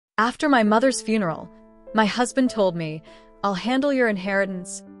After my mother's funeral, my husband told me, "I'll handle your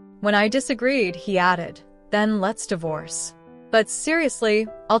inheritance." When I disagreed, he added, "Then let's divorce. But seriously,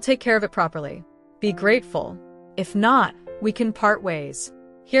 I'll take care of it properly. Be grateful. If not, we can part ways."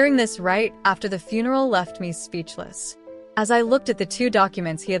 Hearing this right after the funeral left me speechless. As I looked at the 2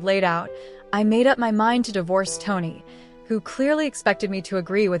 documents he had laid out, I made up my mind to divorce Tony, who clearly expected me to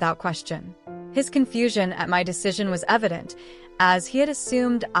agree without question. His confusion at my decision was evident, as he had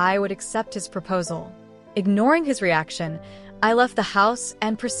assumed I would accept his proposal. Ignoring his reaction, I left the house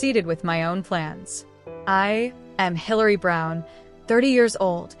and proceeded with my own plans. I am Hillary Brown, 30 years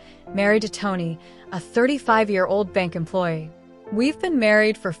old, married to Tony, a 35-year-old bank employee. We've been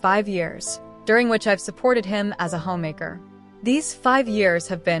married for 5 years, during which I've supported him as a homemaker. These 5 years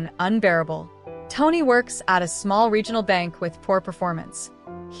have been unbearable. Tony works at a small regional bank with poor performance.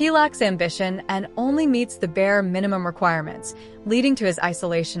 He lacks ambition and only meets the bare minimum requirements, leading to his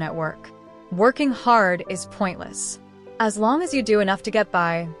isolation at work. Working hard is pointless. As long as you do enough to get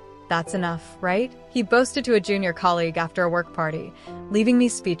by, that's enough, right? He boasted to a junior colleague after a work party, leaving me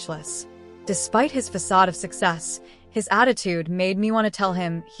speechless. Despite his facade of success, his attitude made me want to tell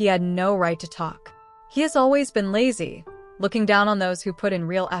him he had no right to talk. He has always been lazy, looking down on those who put in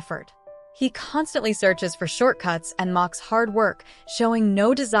real effort. He constantly searches for shortcuts and mocks hard work, showing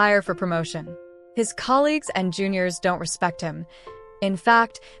no desire for promotion. His colleagues and juniors don't respect him. In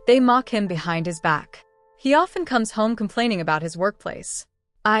fact, they mock him behind his back. He often comes home complaining about his workplace.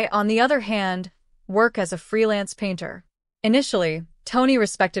 I, on the other hand, work as a freelance painter. Initially, Tony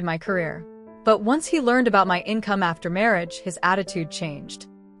respected my career. But once he learned about my income after marriage, his attitude changed.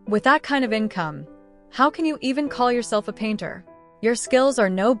 With that kind of income, how can you even call yourself a painter? Your skills are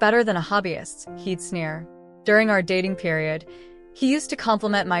no better than a hobbyist's, he'd sneer. During our dating period, he used to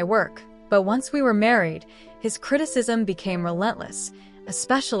compliment my work, but once we were married, his criticism became relentless,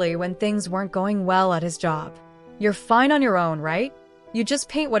 especially when things weren't going well at his job. You're fine on your own, right? You just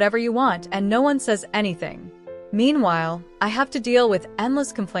paint whatever you want and no one says anything. Meanwhile, I have to deal with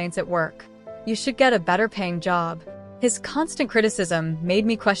endless complaints at work. You should get a better paying job. His constant criticism made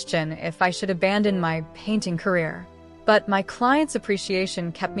me question if I should abandon my painting career. But my clients'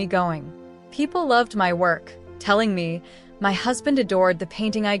 appreciation kept me going. People loved my work, telling me my husband adored the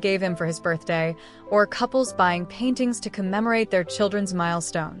painting I gave him for his birthday, or couples buying paintings to commemorate their children's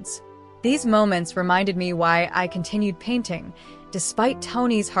milestones. These moments reminded me why I continued painting, despite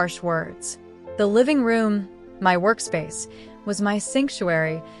Tony's harsh words. The living room, my workspace, was my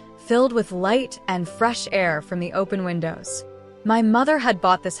sanctuary, filled with light and fresh air from the open windows. My mother had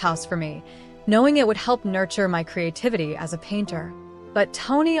bought this house for me, knowing it would help nurture my creativity as a painter. But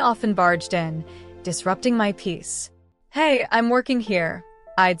Tony often barged in, disrupting my peace. "Hey, I'm working here,"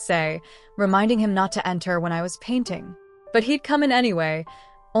 I'd say, reminding him not to enter when I was painting. But he'd come in anyway,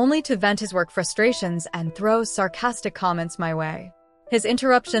 only to vent his work frustrations and throw sarcastic comments my way. His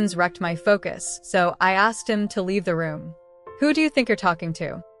interruptions wrecked my focus, so I asked him to leave the room. "Who do you think you're talking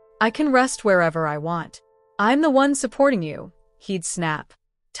to? I can rest wherever I want. I'm the one supporting you," he'd snap.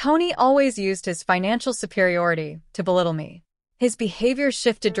 Tony always used his financial superiority to belittle me. His behavior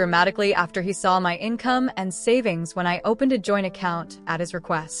shifted dramatically after he saw my income and savings when I opened a joint account at his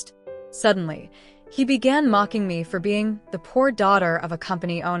request. Suddenly, he began mocking me for being the poor daughter of a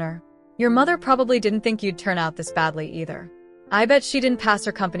company owner. "Your mother probably didn't think you'd turn out this badly either. I bet she didn't pass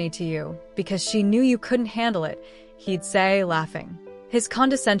her company to you because she knew you couldn't handle it," he'd say, laughing. His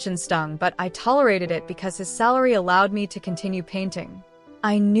condescension stung, but I tolerated it because his salary allowed me to continue painting.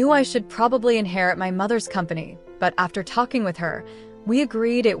 I knew I should probably inherit my mother's company, but after talking with her, we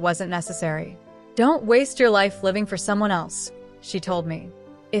agreed it wasn't necessary. "Don't waste your life living for someone else," she told me.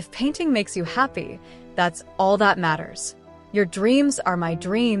 "If painting makes you happy, that's all that matters. Your dreams are my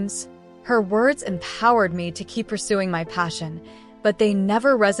dreams." Her words empowered me to keep pursuing my passion, but they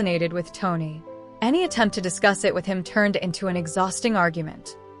never resonated with Tony. Any attempt to discuss it with him turned into an exhausting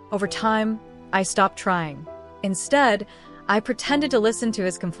argument. Over time, I stopped trying. Instead, I pretended to listen to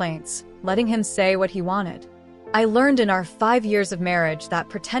his complaints, letting him say what he wanted. I learned in our 5 years of marriage that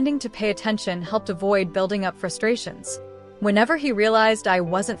pretending to pay attention helped avoid building up frustrations. Whenever he realized I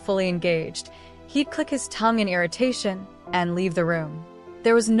wasn't fully engaged, he'd click his tongue in irritation and leave the room.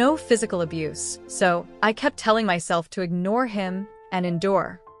 There was no physical abuse, so I kept telling myself to ignore him and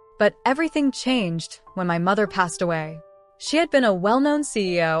endure. But everything changed when my mother passed away. She had been a well-known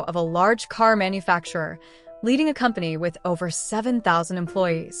CEO of a large car manufacturer, leading a company with over 7,000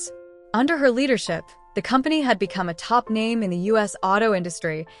 employees. Under her leadership, the company had become a top name in the U.S. auto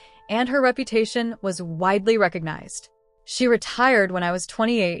industry, and her reputation was widely recognized. She retired when I was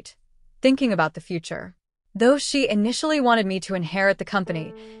 28, thinking about the future. Though she initially wanted me to inherit the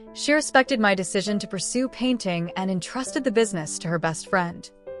company, she respected my decision to pursue painting and entrusted the business to her best friend,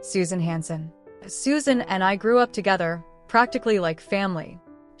 Susan Hansen. Susan and I grew up together, practically like family.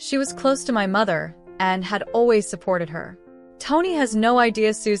 She was close to my mother and had always supported her. Tony has no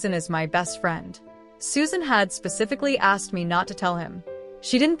idea Susan is my best friend. Susan had specifically asked me not to tell him.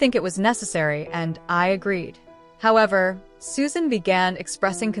 She didn't think it was necessary, and I agreed. However, Susan began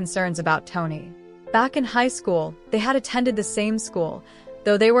expressing concerns about Tony. Back in high school, they had attended the same school,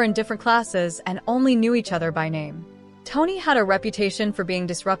 though they were in different classes and only knew each other by name. Tony had a reputation for being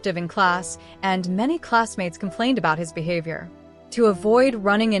disruptive in class, and many classmates complained about his behavior. To avoid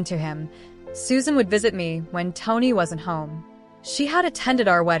running into him, Susan would visit me when Tony wasn't home. She had attended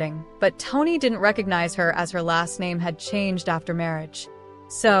our wedding, but Tony didn't recognize her as her last name had changed after marriage.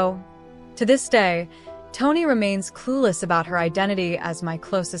 So, to this day, Tony remains clueless about her identity as my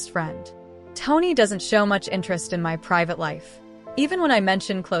closest friend. Tony doesn't show much interest in my private life. Even when I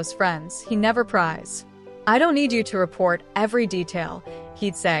mention close friends, he never pries. "I don't need you to report every detail,"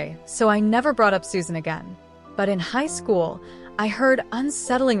 he'd say, so I never brought up Susan again. But in high school, I heard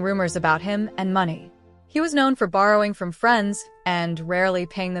unsettling rumors about him and money. He was known for borrowing from friends and rarely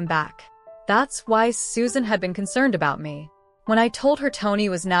paying them back. That's why Susan had been concerned about me. When I told her Tony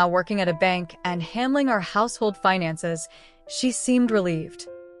was now working at a bank and handling our household finances, she seemed relieved.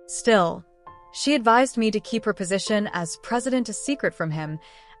 Still, she advised me to keep her position as president a secret from him,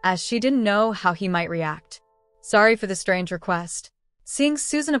 as she didn't know how he might react. Sorry for the strange request. Seeing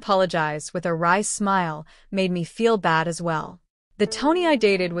Susan apologize with a wry smile made me feel bad as well. The Tony I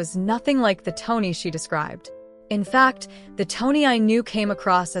dated was nothing like the Tony she described. In fact, the Tony I knew came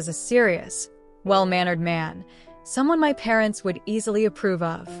across as a serious, well-mannered man, someone my parents would easily approve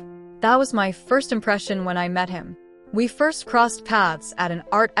of. That was my first impression when I met him. We first crossed paths at an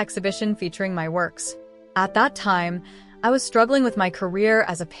art exhibition featuring my works. At that time, I was struggling with my career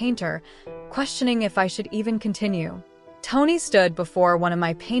as a painter, questioning if I should even continue. Tony stood before one of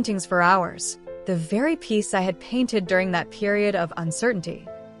my paintings for hours, the very piece I had painted during that period of uncertainty.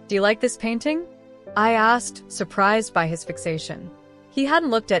 "Do you like this painting?" I asked, surprised by his fixation. He hadn't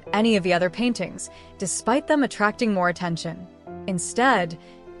looked at any of the other paintings, despite them attracting more attention. Instead,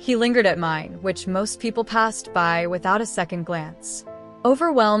 he lingered at mine, which most people passed by without a second glance.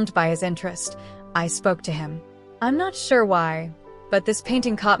 Overwhelmed by his interest, I spoke to him. I'm not sure why, but this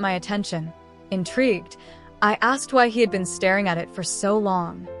painting caught my attention. Intrigued, I asked why he had been staring at it for so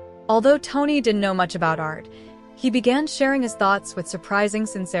long. Although Tony didn't know much about art, he began sharing his thoughts with surprising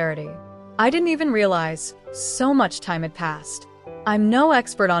sincerity. I didn't even realize so much time had passed. I'm no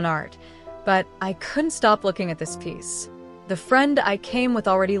expert on art, but I couldn't stop looking at this piece. The friend I came with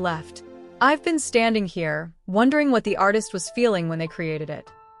already left. I've been standing here, wondering what the artist was feeling when they created it.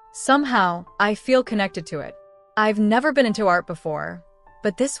 Somehow, I feel connected to it. I've never been into art before,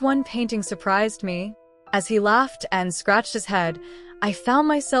 but this one painting surprised me. As he laughed and scratched his head, I found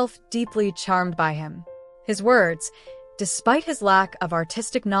myself deeply charmed by him. His words, despite his lack of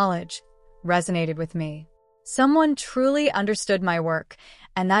artistic knowledge, resonated with me. Someone truly understood my work,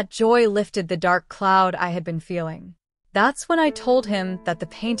 and that joy lifted the dark cloud I had been feeling. That's when I told him that the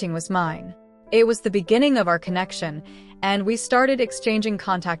painting was mine. It was the beginning of our connection, and we started exchanging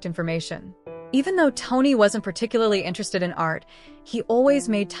contact information. Even though Tony wasn't particularly interested in art, he always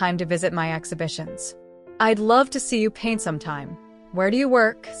made time to visit my exhibitions. "I'd love to see you paint sometime. Where do you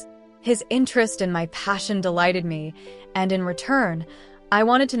work?" His interest in my passion delighted me, and in return, I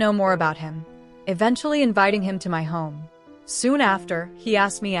wanted to know more about him, eventually inviting him to my home. Soon after, he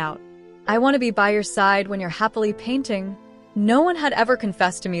asked me out. "I want to be by your side when you're happily painting." No one had ever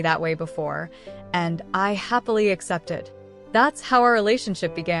confessed to me that way before, and I happily accepted. That's how our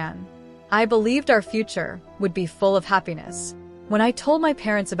relationship began. I believed our future would be full of happiness. When I told my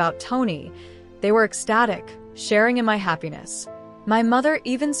parents about Tony, they were ecstatic, sharing in my happiness. My mother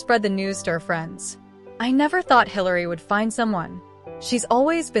even spread the news to her friends. I never thought Hillary would find someone. She's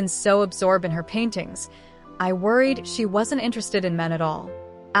always been so absorbed in her paintings. I worried she wasn't interested in men at all.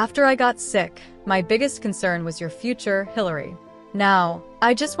 After I got sick, my biggest concern was your future, Hillary. Now,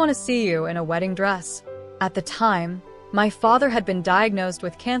 I just want to see you in a wedding dress. At the time, my father had been diagnosed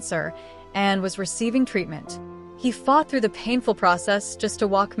with cancer and was receiving treatment. He fought through the painful process just to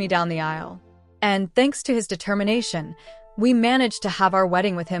walk me down the aisle. And thanks to his determination, we managed to have our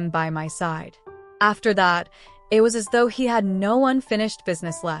wedding with him by my side. After that, it was as though he had no unfinished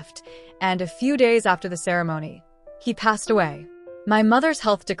business left, and a few days after the ceremony, he passed away. My mother's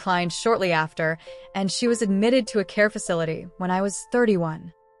health declined shortly after, and she was admitted to a care facility when I was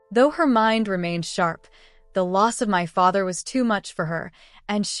 31. Though her mind remained sharp, the loss of my father was too much for her,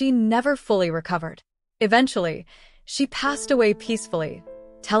 and she never fully recovered. Eventually, she passed away peacefully,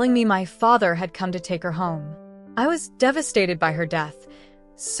 telling me my father had come to take her home. I was devastated by her death,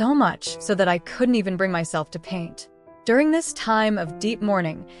 so much so that I couldn't even bring myself to paint. During this time of deep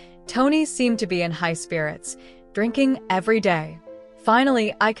mourning, Tony seemed to be in high spirits, drinking every day.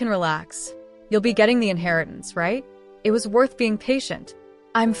 Finally, I can relax. You'll be getting the inheritance, right? It was worth being patient.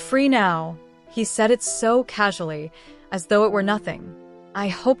 I'm free now. He said it so casually, as though it were nothing. I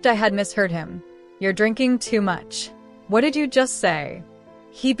hoped I had misheard him. You're drinking too much. What did you just say?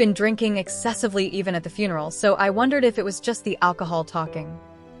 He'd been drinking excessively even at the funeral, so I wondered if it was just the alcohol talking.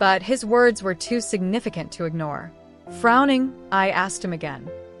 But his words were too significant to ignore. Frowning, I asked him again.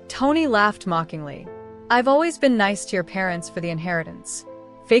 Tony laughed mockingly. I've always been nice to your parents for the inheritance.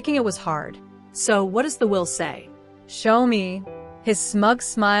 Faking it was hard. So what does the will say? Show me. His smug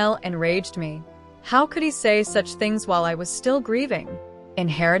smile enraged me. How could he say such things while I was still grieving?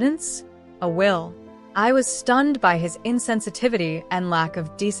 Inheritance? A will. I was stunned by his insensitivity and lack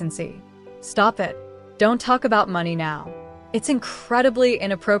of decency. Stop it. Don't talk about money now. It's incredibly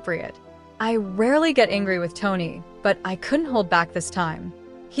inappropriate. I rarely get angry with Tony, but I couldn't hold back this time.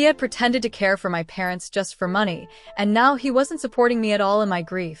 He had pretended to care for my parents just for money, and now he wasn't supporting me at all in my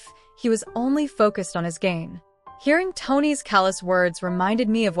grief. He was only focused on his gain. Hearing Tony's callous words reminded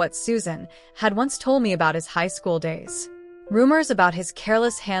me of what Susan had once told me about his high school days. Rumors about his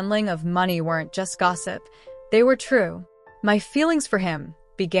careless handling of money weren't just gossip, they were true. My feelings for him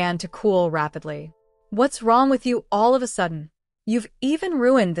began to cool rapidly. What's wrong with you all of a sudden? You've even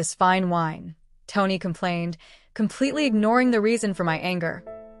ruined this fine wine, Tony complained, completely ignoring the reason for my anger,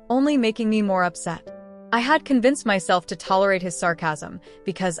 only making me more upset. I had convinced myself to tolerate his sarcasm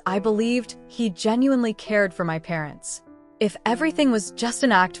because I believed he genuinely cared for my parents. If everything was just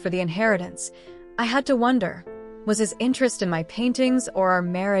an act for the inheritance, I had to wonder, was his interest in my paintings or our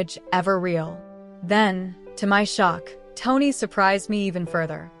marriage ever real? Then, to my shock, Tony surprised me even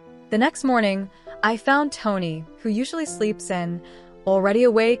further. The next morning, I found Tony, who usually sleeps in, already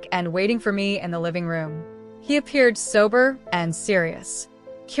awake and waiting for me in the living room. He appeared sober and serious.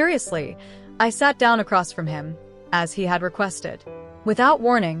 Curiously, I sat down across from him, as he had requested. Without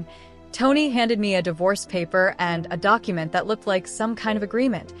warning, Tony handed me a divorce paper and a document that looked like some kind of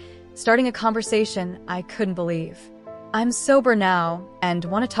agreement, starting a conversation I couldn't believe. I'm sober now and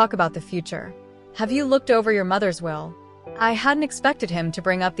want to talk about the future. Have you looked over your mother's will? I hadn't expected him to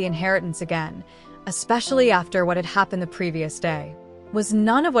bring up the inheritance again, especially after what had happened the previous day. Was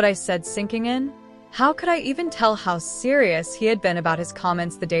none of what I said sinking in? How could I even tell how serious he had been about his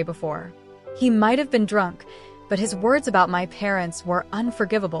comments the day before? He might have been drunk, but his words about my parents were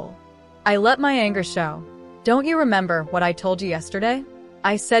unforgivable. I let my anger show. Don't you remember what I told you yesterday?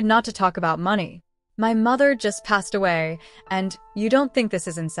 I said not to talk about money. My mother just passed away, and you don't think this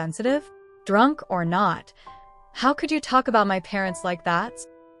is insensitive? Drunk or not? How could you talk about my parents like that?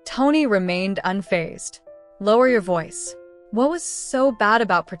 Tony remained unfazed. Lower your voice. What was so bad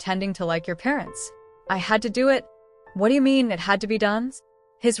about pretending to like your parents? I had to do it. What do you mean it had to be done?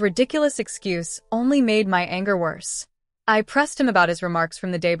 His ridiculous excuse only made my anger worse. I pressed him about his remarks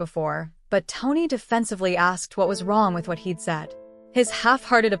from the day before, but Tony defensively asked what was wrong with what he'd said. His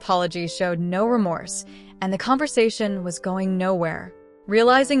half-hearted apology showed no remorse, and the conversation was going nowhere.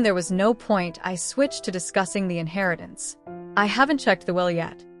 Realizing there was no point, I switched to discussing the inheritance. I haven't checked the will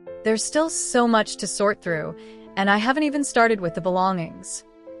yet. There's still so much to sort through, and I haven't even started with the belongings.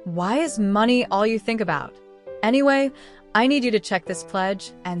 Why is money all you think about? Anyway, I need you to check this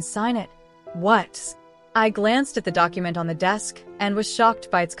pledge and sign it. What? I glanced at the document on the desk and was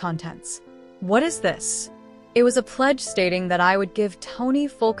shocked by its contents. What is this? It was a pledge stating that I would give Tony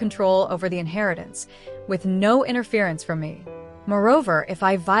full control over the inheritance, with no interference from me. Moreover, if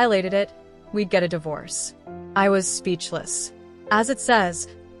I violated it, we'd get a divorce. I was speechless. As it says,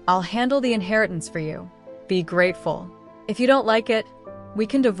 I'll handle the inheritance for you. Be grateful. If you don't like it, we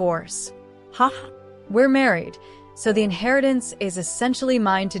can divorce. We're married, so the inheritance is essentially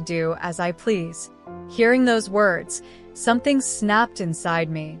mine to do as I please. Hearing those words, something snapped inside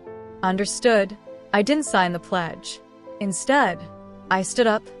me. Understood. I didn't sign the pledge. Instead, I stood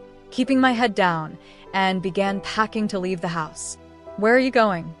up, keeping my head down, and began packing to leave the house. Where are you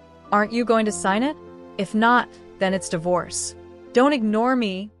going? Aren't you going to sign it? If not, then it's divorce. Don't ignore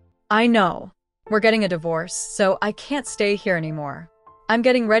me. I know. We're getting a divorce, so I can't stay here anymore. I'm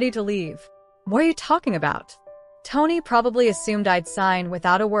getting ready to leave. What are you talking about? Tony probably assumed I'd sign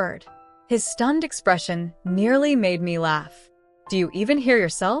without a word. His stunned expression nearly made me laugh. Do you even hear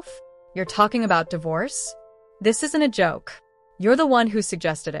yourself? You're talking about divorce? This isn't a joke. You're the one who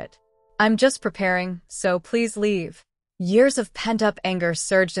suggested it. I'm just preparing, so please leave. Years of pent-up anger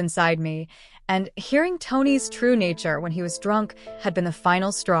surged inside me, and hearing Tony's true nature when he was drunk had been the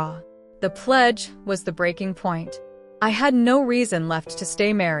final straw. The pledge was the breaking point. I had no reason left to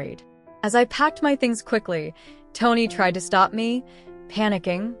stay married. As I packed my things quickly, Tony tried to stop me,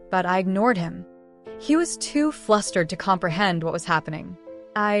 panicking, but I ignored him. He was too flustered to comprehend what was happening.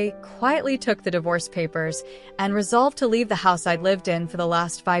 I quietly took the divorce papers and resolved to leave the house I'd lived in for the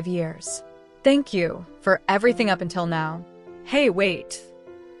last 5 years. Thank you for everything up until now. Hey, wait.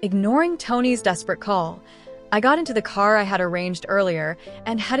 Ignoring Tony's desperate call, I got into the car I had arranged earlier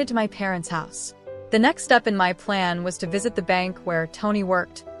and headed to my parents' house. The next step in my plan was to visit the bank where Tony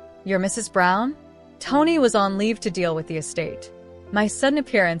worked. "You're Mrs. Brown?" Tony was on leave to deal with the estate. My sudden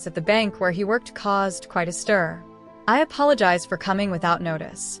appearance at the bank where he worked caused quite a stir. I apologized for coming without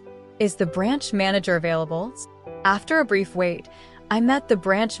notice. "Is the branch manager available?" After a brief wait, I met the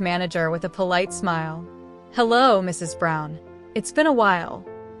branch manager with a polite smile. "Hello, Mrs. Brown. It's been a while.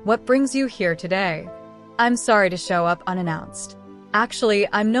 What brings you here today?" "I'm sorry to show up unannounced. Actually,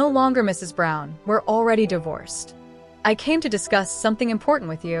 I'm no longer Mrs. Brown. We're already divorced. I came to discuss something important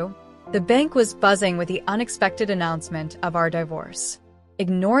with you." The bank was buzzing with the unexpected announcement of our divorce.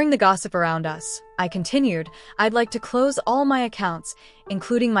 Ignoring the gossip around us, I continued, "I'd like to close all my accounts,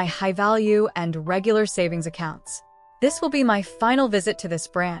 including my high-value and regular savings accounts. This will be my final visit to this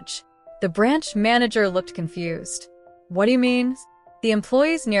branch." The branch manager looked confused. "What do you mean?" "The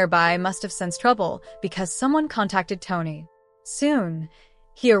employees nearby must have sensed trouble because someone contacted Tony. Soon,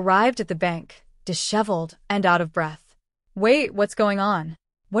 he arrived at the bank, disheveled and out of breath." "Wait, what's going on?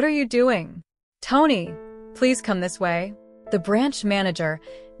 What are you doing?" "Tony, please come this way." The branch manager,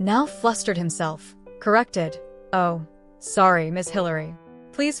 now flustered himself, corrected. "Oh, sorry, Miss Hillary.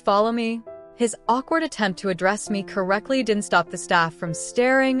 Please follow me." His awkward attempt to address me correctly didn't stop the staff from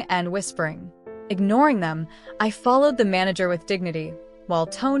staring and whispering. Ignoring them, I followed the manager with dignity, while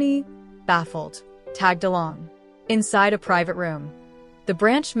Tony, baffled, tagged along. Inside a private room, the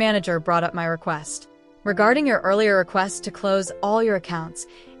branch manager brought up my request. "Regarding your earlier request to close all your accounts,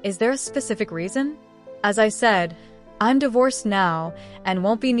 is there a specific reason?" As I said, I'm divorced now and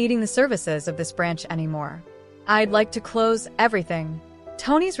won't be needing the services of this branch anymore. I'd like to close everything.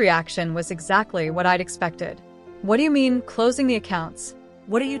 Tony's reaction was exactly what I'd expected. "What do you mean, closing the accounts?"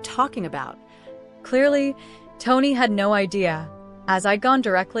 What are you talking about? Clearly, Tony had no idea, as I'd gone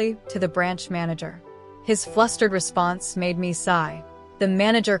directly to the branch manager. His flustered response made me sigh. The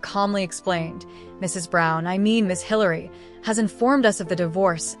manager calmly explained, "Mrs. Brown, I mean Miss Hillary, has informed us of the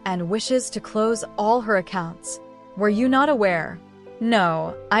divorce and wishes to close all her accounts. Were you not aware?"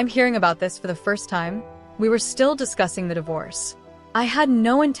 "No, I'm hearing about this for the first time. We were still discussing the divorce. I had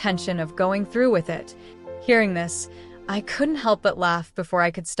no intention of going through with it." Hearing this, I couldn't help but laugh before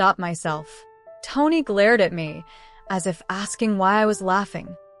I could stop myself. Tony glared at me, as if asking why I was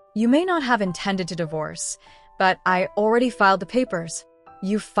laughing. "You may not have intended to divorce, but I already filed the papers."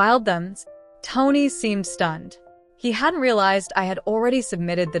 "You filed them?" Tony seemed stunned. He hadn't realized I had already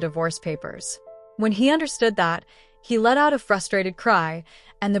submitted the divorce papers. When he understood that, he let out a frustrated cry,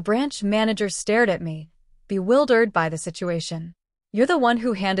 and the branch manager stared at me, bewildered by the situation. "You're the one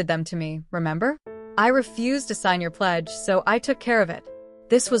who handed them to me, remember? I refused to sign your pledge, so I took care of it.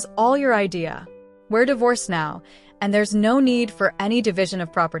 This was all your idea. We're divorced now, and there's no need for any division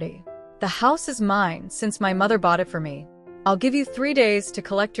of property. The house is mine since my mother bought it for me. I'll give you 3 days to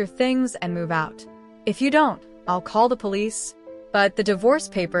collect your things and move out. If you don't, I'll call the police." But the divorce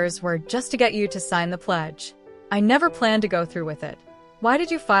papers were just to get you to sign the pledge. I never planned to go through with it. "Why did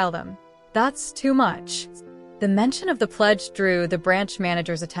you file them?" "That's too much." The mention of the pledge drew the branch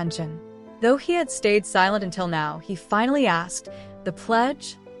manager's attention. Though he had stayed silent until now, he finally asked, "The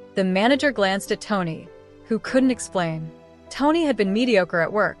pledge?" The manager glanced at Tony, who couldn't explain. Tony had been mediocre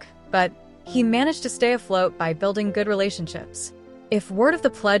at work, but he managed to stay afloat by building good relationships. If word of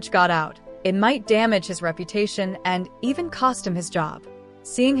the pledge got out, it might damage his reputation and even cost him his job.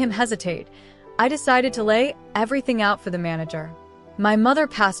 Seeing him hesitate, I decided to lay everything out for the manager. "My mother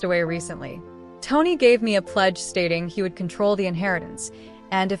passed away recently. Tony gave me a pledge stating he would control the inheritance,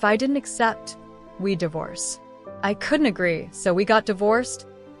 and if I didn't accept, we'd divorce. I couldn't agree, so we got divorced."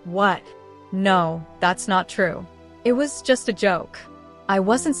 "What?" "No, that's not true. It was just a joke. I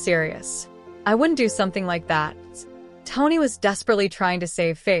wasn't serious. I wouldn't do something like that." Tony was desperately trying to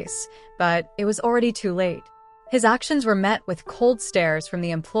save face, but it was already too late. His actions were met with cold stares from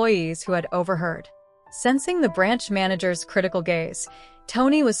the employees who had overheard. Sensing the branch manager's critical gaze,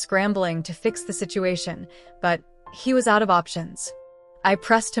 Tony was scrambling to fix the situation, but he was out of options. I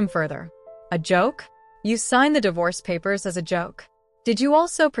pressed him further. "A joke? You signed the divorce papers as a joke. Did you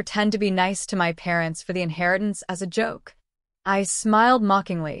also pretend to be nice to my parents for the inheritance as a joke?" I smiled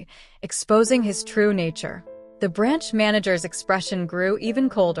mockingly, exposing his true nature. The branch manager's expression grew even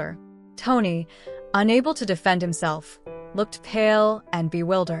colder. Tony, unable to defend himself, looked pale and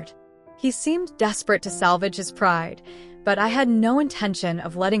bewildered. He seemed desperate to salvage his pride, but I had no intention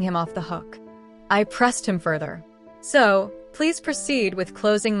of letting him off the hook. I pressed him further. So, please proceed with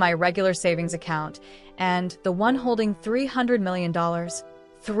closing my regular savings account and the one holding $300 million.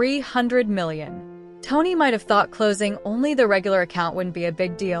 $300 million. Tony might have thought closing only the regular account wouldn't be a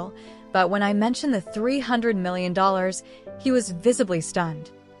big deal, but when I mentioned the $300 million, he was visibly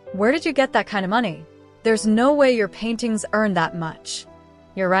stunned. Where did you get that kind of money? There's no way your paintings earn that much.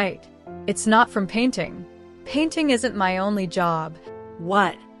 You're right. It's not from painting. Painting isn't my only job.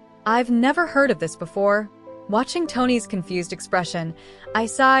 What? I've never heard of this before. Watching Tony's confused expression, I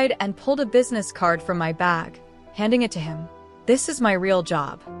sighed and pulled a business card from my bag, handing it to him. This is my real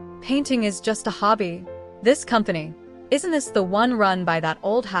job. Painting is just a hobby. This company, isn't this the one run by that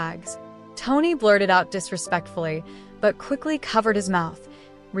old hags? Tony blurted out disrespectfully, but quickly covered his mouth,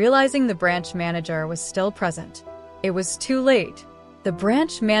 realizing the branch manager was still present. It was too late. The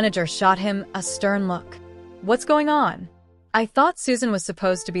branch manager shot him a stern look. What's going on? I thought Susan was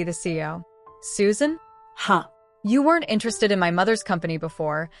supposed to be the CEO. Susan? Huh. You weren't interested in my mother's company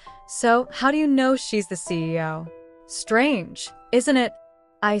before, so how do you know she's the CEO? Strange, isn't it?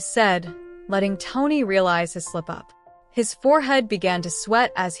 I said, letting Tony realize his slip-up. His forehead began to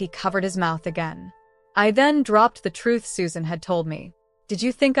sweat as he covered his mouth again. I then dropped the truth Susan had told me. Did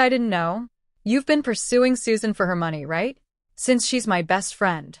you think I didn't know? You've been pursuing Susan for her money, right? Since she's my best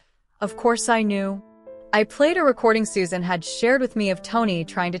friend. Of course I knew. I played a recording Susan had shared with me of Tony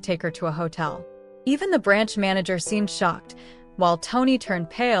trying to take her to a hotel. Even the branch manager seemed shocked, while Tony turned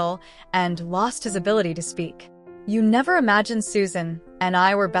pale and lost his ability to speak. You never imagined Susan and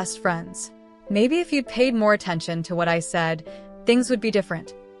I were best friends. Maybe if you'd paid more attention to what I said, things would be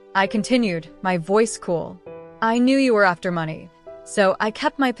different. I continued, my voice cool. I knew you were after money, so I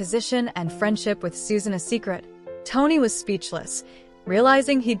kept my position and friendship with Susan a secret. Tony was speechless,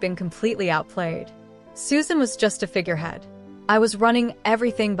 realizing he'd been completely outplayed. Susan was just a figurehead. I was running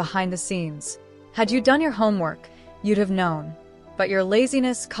everything behind the scenes. Had you done your homework, you'd have known. But your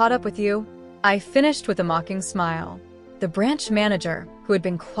laziness caught up with you. I finished with a mocking smile. The branch manager, who had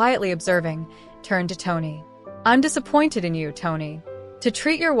been quietly observing, turned to Tony. I'm disappointed in you, Tony. To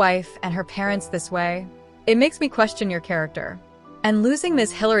treat your wife and her parents this way, it makes me question your character. And losing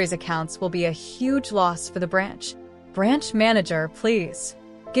Ms. Hillary's accounts will be a huge loss for the branch. Branch manager, please.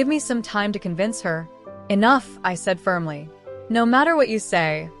 Give me some time to convince her. Enough, I said firmly. No matter what you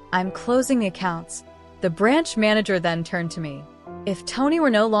say, I'm closing the accounts. The branch manager then turned to me. If Tony were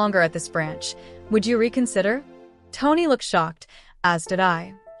no longer at this branch, would you reconsider? Tony looked shocked, as did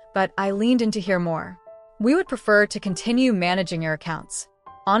I. But I leaned in to hear more. We would prefer to continue managing your accounts.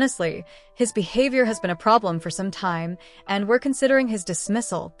 Honestly, his behavior has been a problem for some time, and we're considering his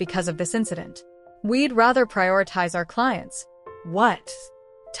dismissal because of this incident. We'd rather prioritize our clients. What?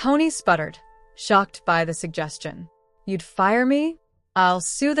 Tony sputtered, shocked by the suggestion. You'd fire me? I'll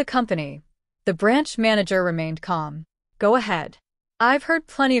sue the company. The branch manager remained calm. Go ahead. I've heard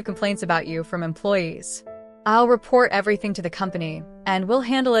plenty of complaints about you from employees. I'll report everything to the company, and we'll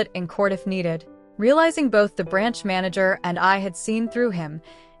handle it in court if needed. Realizing both the branch manager and I had seen through him,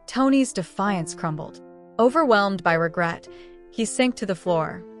 Tony's defiance crumbled. Overwhelmed by regret, he sank to the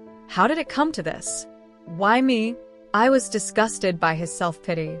floor. How did it come to this? Why me? I was disgusted by his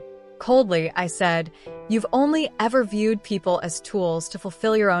self-pity. Coldly, I said, you've only ever viewed people as tools to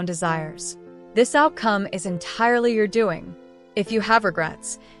fulfill your own desires. This outcome is entirely your doing. If you have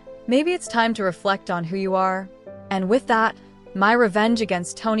regrets, maybe it's time to reflect on who you are. And with that, my revenge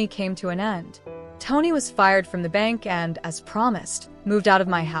against Tony came to an end. Tony was fired from the bank and, as promised, moved out of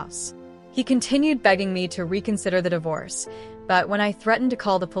my house. He continued begging me to reconsider the divorce, but when I threatened to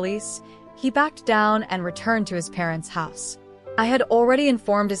call the police, he backed down and returned to his parents' house. I had already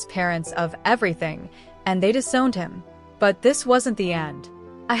informed his parents of everything, and they disowned him. But this wasn't the end.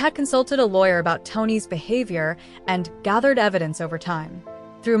 I had consulted a lawyer about Tony's behavior and gathered evidence over time.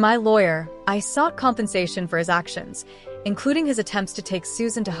 Through my lawyer, I sought compensation for his actions, including his attempts to take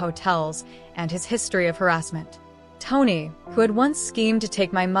Susan to hotels and his history of harassment. Tony, who had once schemed to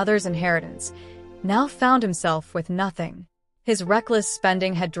take my mother's inheritance, now found himself with nothing. His reckless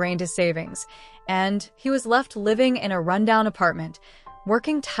spending had drained his savings, and he was left living in a rundown apartment,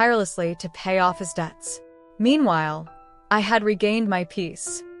 working tirelessly to pay off his debts. Meanwhile, I had regained my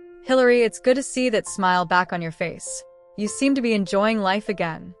peace. Hillary, it's good to see that smile back on your face. You seem to be enjoying life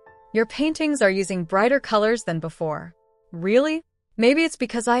again. Your paintings are using brighter colors than before. Really? Maybe it's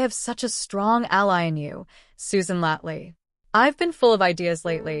because I have such a strong ally in you, Susan Latley. I've been full of ideas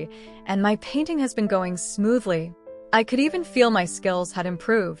lately, and my painting has been going smoothly. I could even feel my skills had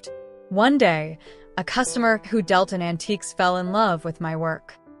improved. One day, a customer who dealt in antiques fell in love with my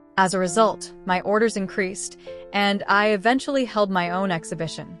work. As a result, my orders increased, and I eventually held my own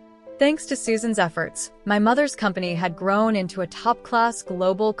exhibition. Thanks to Susan's efforts, my mother's company had grown into a top-class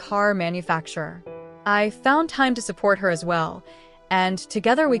global car manufacturer. I found time to support her as well, and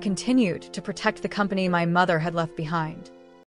together we continued to protect the company my mother had left behind.